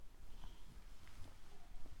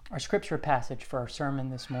Our scripture passage for our sermon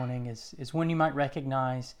this morning is one you might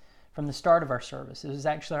recognize from the start of our service. It is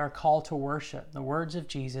actually our call to worship, the words of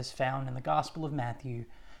Jesus found in the Gospel of Matthew,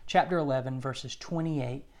 chapter 11, verses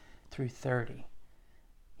 28 through 30.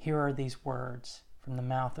 Here are these words from the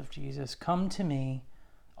mouth of Jesus. "Come to me,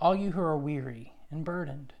 all you who are weary and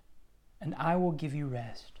burdened, and I will give you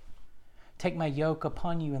rest. Take my yoke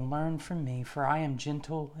upon you and learn from me, for I am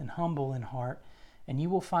gentle and humble in heart, and you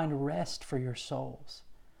will find rest for your souls.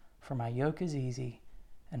 For my yoke is easy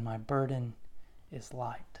and my burden is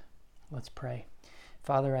light." Let's pray.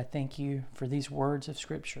 Father, I thank you for these words of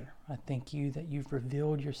Scripture. I thank you that you've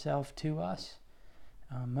revealed yourself to us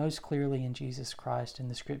most clearly in Jesus Christ in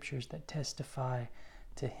the Scriptures that testify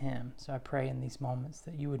to Him. So I pray in these moments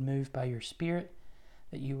that you would move by your Spirit,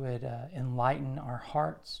 that you would enlighten our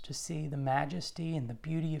hearts to see the majesty and the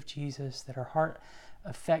beauty of Jesus, that our heart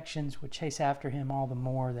affections would chase after him all the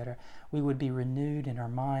more, that we would be renewed in our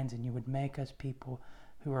minds, and you would make us people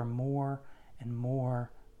who are more and more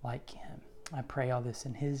like him. I pray all this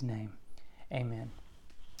in his name. Amen.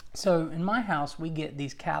 So in my house, we get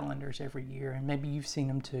these calendars every year, and maybe you've seen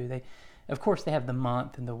them too. Of course, they have the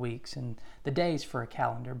month and the weeks and the days for a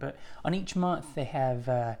calendar, but on each month they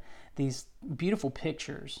have these beautiful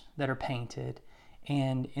pictures that are painted.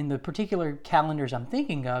 And in the particular calendars I'm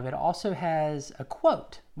thinking of, it also has a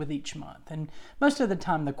quote with each month. And most of the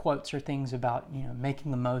time the quotes are things about,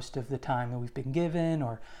 making the most of the time that we've been given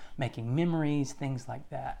or making memories, things like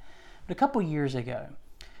that. But a couple years ago,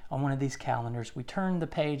 on one of these calendars, we turned the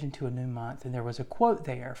page into a new month, and there was a quote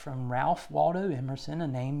there from Ralph Waldo Emerson, a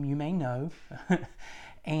name you may know.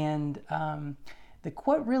 And the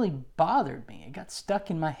quote really bothered me. It got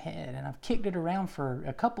stuck in my head, and I've kicked it around for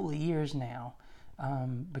a couple of years now.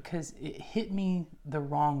 Because it hit me the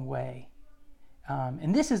wrong way.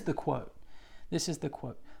 And this is the quote.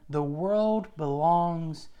 "The world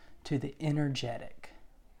belongs to the energetic.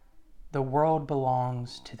 The world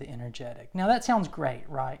belongs to the energetic." Now that sounds great,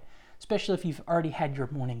 right? Especially if you've already had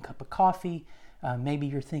your morning cup of coffee. Maybe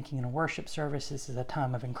you're thinking in a worship service, this is a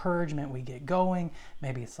time of encouragement. We get going.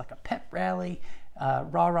 Maybe it's like a pep rally.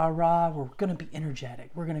 Rah, rah, rah. We're going to be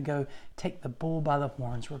energetic. We're going to go take the bull by the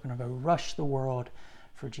horns. We're going to go rush the world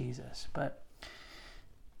for Jesus. But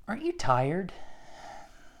aren't you tired?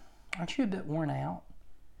 Aren't you a bit worn out?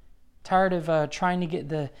 Tired of trying to get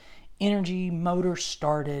the energy motor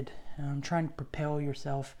started, trying to propel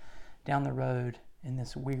yourself down the road in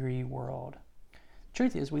this weary world?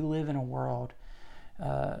 Truth is, we live in a world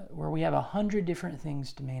where we have 100 different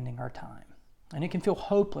things demanding our time. And it can feel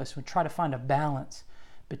hopeless when we try to find a balance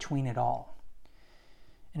between it all.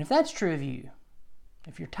 And if that's true of you,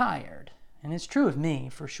 if you're tired, and it's true of me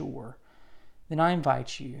for sure, then I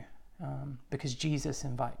invite you, because Jesus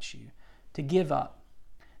invites you, to give up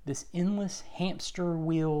this endless hamster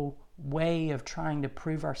wheel way of trying to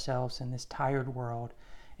prove ourselves in this tired world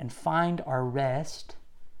and find our rest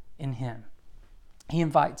in Him. He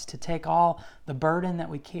invites to take all the burden that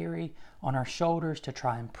we carry on our shoulders to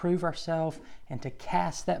try and prove ourselves, and to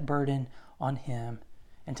cast that burden on Him,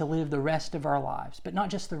 and to live the rest of our lives, but not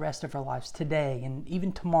just the rest of our lives, today and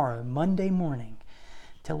even tomorrow, Monday morning,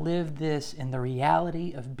 to live this in the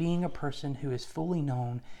reality of being a person who is fully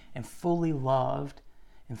known and fully loved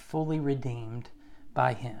and fully redeemed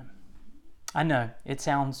by Him. I know it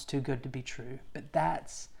sounds too good to be true, but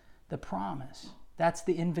that's the promise. That's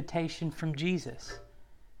the invitation from Jesus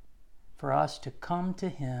for us to come to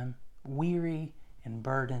Him weary and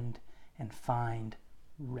burdened and find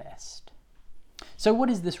rest. So what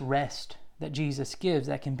is this rest that Jesus gives?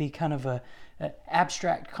 That can be kind of an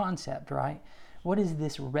abstract concept, right? What is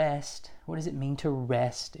this rest? What does it mean to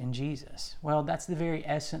rest in Jesus? Well, that's the very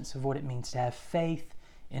essence of what it means to have faith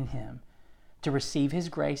in Him. To receive His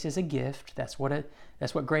grace as a gift. That's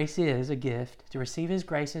what grace is, a gift. To receive His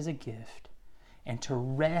grace as a gift. And to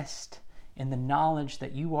rest in the knowledge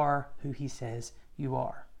that you are who He says you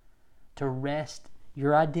are. To rest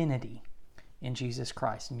your identity in Jesus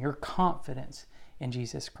Christ and your confidence in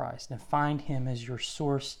Jesus Christ, and find Him as your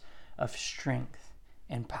source of strength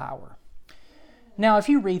and power. Now, if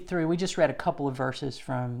you read through, we just read a couple of verses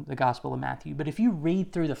from the Gospel of Matthew, but if you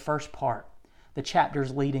read through the first part, the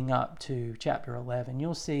chapters leading up to chapter 11,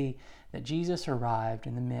 you'll see that Jesus arrived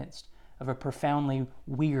in the midst of a profoundly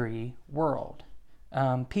weary world.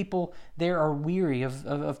 People there are weary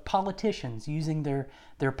of politicians using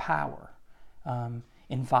their power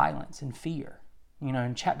in violence and fear.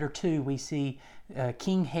 In chapter 2, we see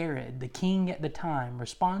King Herod, the king at the time,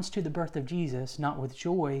 responds to the birth of Jesus not with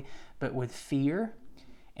joy, but with fear,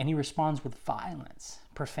 and he responds with violence,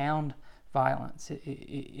 profound violence.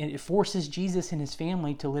 It forces Jesus and his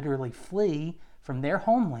family to literally flee from their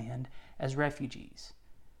homeland as refugees.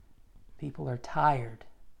 People are tired.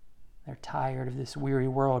 They're tired of this weary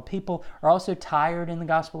world. People are also tired in the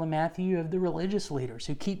Gospel of Matthew of the religious leaders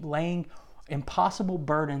who keep laying impossible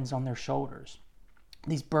burdens on their shoulders.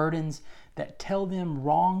 These burdens that tell them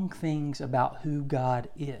wrong things about who God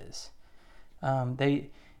is. The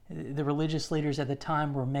religious leaders at the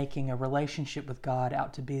time were making a relationship with God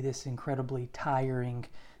out to be this incredibly tiring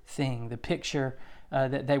thing. The picture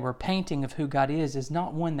that they were painting of who God is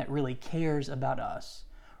not one that really cares about us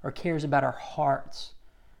or cares about our hearts.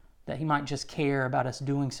 That he might just care about us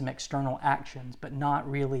doing some external actions, but not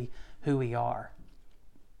really who we are.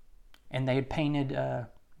 And they had painted a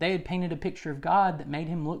picture of God that made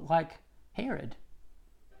him look like Herod,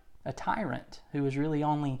 a tyrant who was really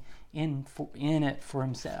only in it for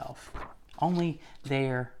himself, only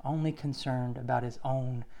concerned about his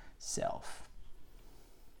own self.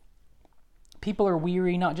 People are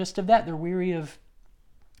weary not just of that, they're weary of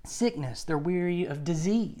sickness, they're weary of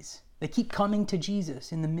disease. They keep coming to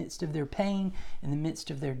Jesus in the midst of their pain, in the midst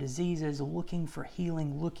of their diseases, looking for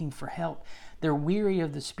healing, looking for help. They're weary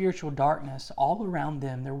of the spiritual darkness all around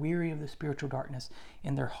them. They're weary of the spiritual darkness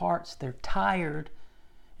in their hearts. They're tired,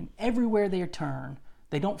 and everywhere they turn,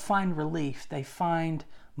 they don't find relief. They find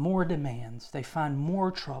more demands. They find more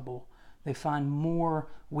trouble. They find more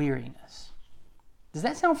weariness. Does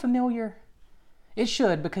that sound familiar? It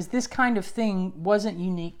should, because this kind of thing wasn't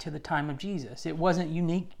unique to the time of Jesus. It wasn't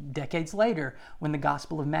unique decades later when the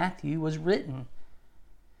Gospel of Matthew was written.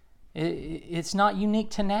 It's not unique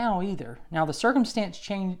to now either. Now, the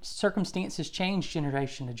circumstances change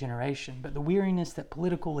generation to generation, but the weariness that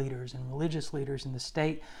political leaders and religious leaders in the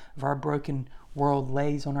state of our broken world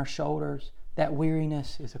lays on our shoulders, that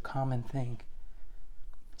weariness is a common thing.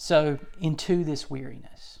 So, into this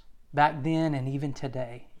weariness, back then and even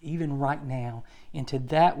today, even right now, into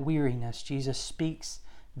that weariness, Jesus speaks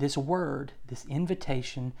this word, this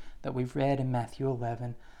invitation that we've read in Matthew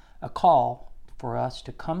 11, a call for us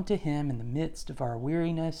to come to him in the midst of our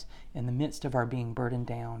weariness, in the midst of our being burdened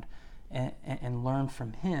down, and learn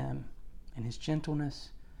from him and his gentleness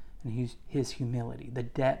and his humility, the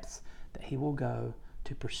depths that he will go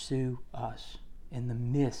to pursue us in the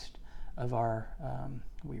midst of our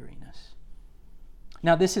weariness.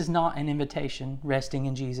 Now, this is not an invitation, resting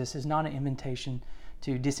in Jesus is not an invitation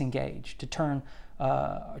to disengage, to turn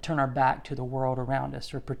our back to the world around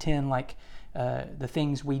us or pretend like the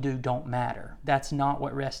things we do don't matter. That's not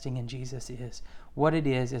what resting in Jesus is. What it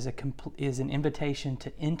is an invitation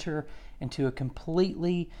to enter into a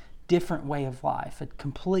completely different way of life, a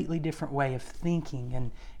completely different way of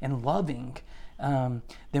thinking and loving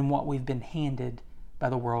than what we've been handed by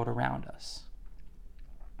the world around us.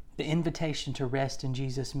 The invitation to rest in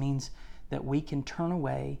Jesus means that we can turn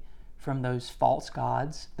away from those false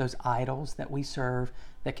gods, those idols that we serve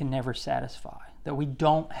that can never satisfy. That we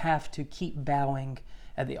don't have to keep bowing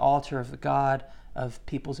at the altar of the God of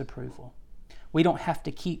people's approval. We don't have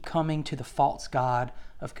to keep coming to the false god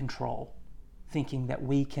of control, thinking that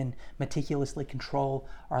we can meticulously control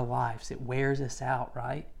our lives. It wears us out,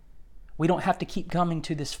 right? We don't have to keep coming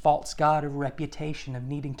to this false god of reputation, of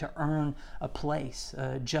needing to earn a place,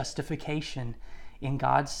 a justification in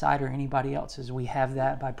God's sight or anybody else's. We have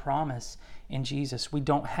that by promise in Jesus. We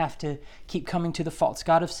don't have to keep coming to the false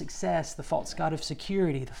god of success, the false god of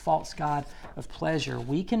security, the false god of pleasure.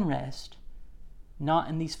 We can rest not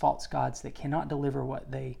in these false gods that cannot deliver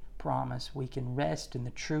what they promise. We can rest in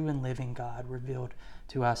the true and living God revealed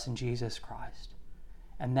to us in Jesus Christ.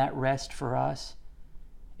 And that rest for us,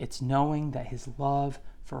 it's knowing that his love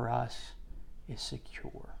for us is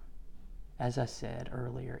secure. As I said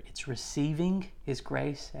earlier, it's receiving his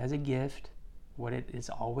grace as a gift, what it has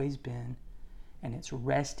always been, and it's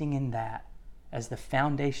resting in that as the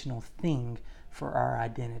foundational thing for our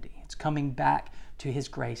identity. It's coming back to his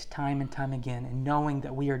grace time and time again and knowing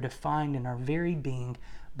that we are defined in our very being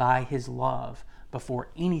by his love before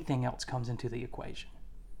anything else comes into the equation.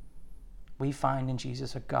 We find in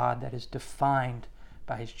Jesus a God that is defined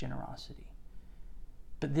by his generosity.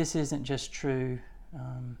 But this isn't just true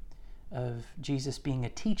of Jesus being a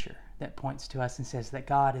teacher that points to us and says that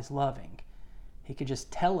God is loving. He could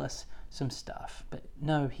just tell us some stuff, but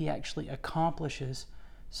no, he actually accomplishes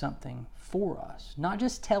something for us. Not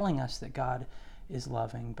just telling us that God is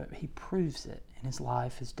loving, but he proves it in his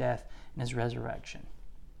life, his death, and his resurrection.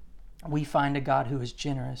 We find a God who is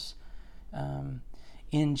generous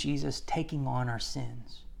in Jesus taking on our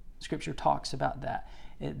sins. Scripture talks about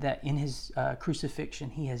that in his crucifixion,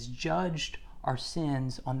 he has judged our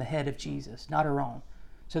sins on the head of Jesus, not our own.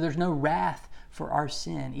 So there's no wrath for our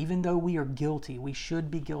sin. Even though we are guilty, we should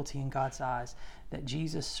be guilty in God's eyes, that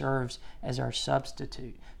Jesus serves as our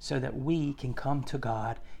substitute so that we can come to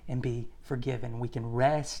God and be forgiven. We can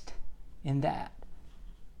rest in that.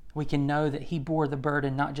 We can know that he bore the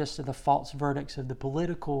burden not just of the false verdicts of the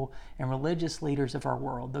political and religious leaders of our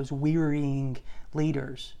world, those wearying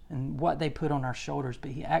leaders and what they put on our shoulders,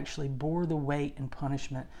 but he actually bore the weight and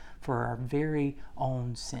punishment for our very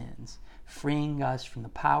own sins, freeing us from the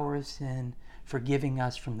power of sin, forgiving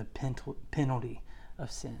us from the penalty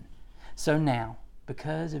of sin. So now,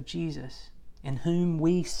 because of Jesus, in whom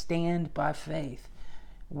we stand by faith,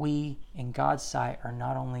 we, in God's sight, are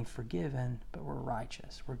not only forgiven, but we're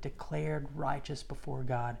righteous. We're declared righteous before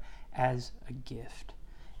God as a gift.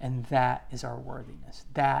 And that is our worthiness.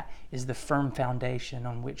 That is the firm foundation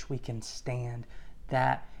on which we can stand.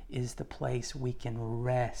 That is the place we can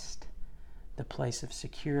rest, the place of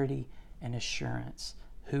security and assurance,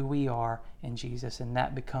 who we are in Jesus. And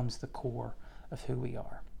that becomes the core of who we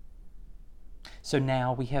are. So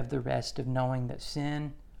now we have the rest of knowing that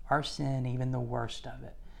sin, our sin, even the worst of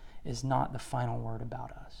it, is not the final word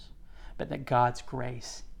about us, but that God's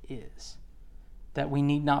grace is. That we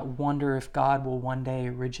need not wonder if God will one day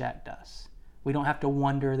reject us. We don't have to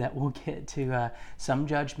wonder that we'll get to some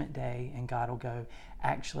judgment day and God will go,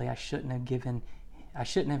 actually, I shouldn't have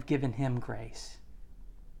given him grace.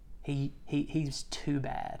 He's too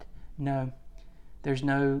bad. No, there's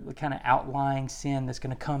no kind of outlying sin that's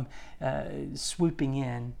going to come swooping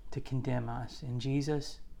in to condemn us. And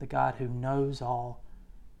Jesus, the God who knows all,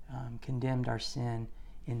 condemned our sin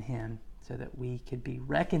in him so that we could be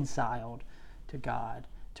reconciled to God,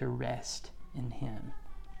 to rest in him.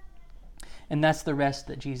 And that's the rest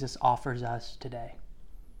that Jesus offers us today.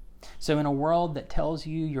 So in a world that tells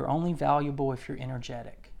you you're only valuable if you're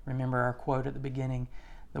energetic, remember our quote at the beginning,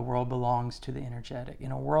 the world belongs to the energetic.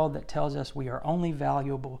 In a world that tells us we are only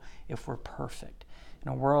valuable if we're perfect.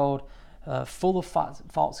 In a world full of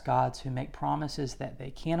false gods who make promises that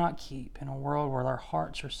they cannot keep. In a world where our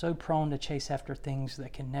hearts are so prone to chase after things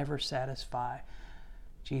that can never satisfy,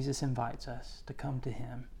 Jesus invites us to come to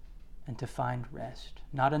him and to find rest.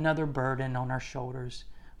 Not another burden on our shoulders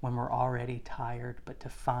when we're already tired, but to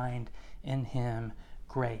find in him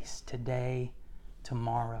grace today,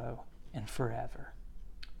 tomorrow, and forever.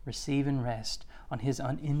 Receive and rest on his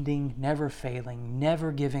unending, never failing,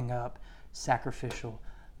 never giving up, sacrificial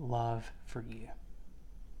love for you.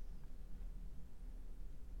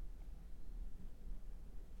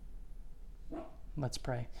 Let's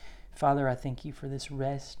pray. Father, I thank you for this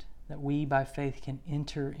rest, that we by faith can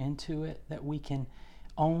enter into it, that we can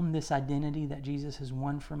own this identity that Jesus has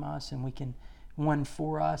won from us and we can won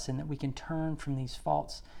for us, and that we can turn from these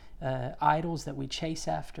false idols that we chase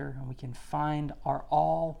after, and we can find our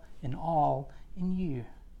all in you,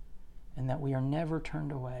 and that we are never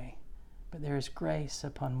turned away. But there is grace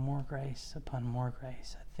upon more grace upon more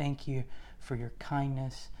grace. I thank you for your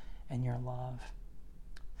kindness and your love.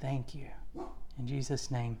 Thank you. In Jesus'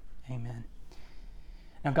 name, amen.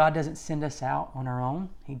 Now, God doesn't send us out on our own.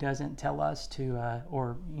 He doesn't tell us to,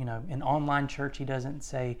 in online church, he doesn't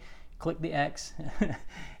say, click the X,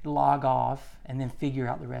 log off, and then figure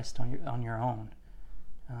out the rest on your own.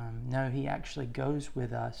 No, he actually goes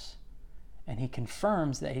with us, and he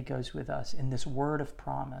confirms that he goes with us in this word of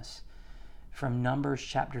promise from Numbers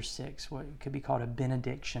chapter 6, what could be called a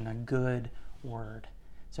benediction, a good word.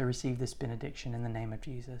 So receive this benediction in the name of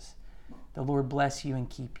Jesus. The Lord bless you and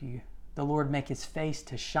keep you. The Lord make his face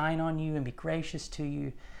to shine on you and be gracious to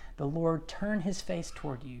you. The Lord turn his face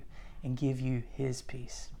toward you and give you his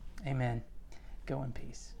peace. Amen. Go in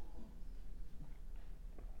peace.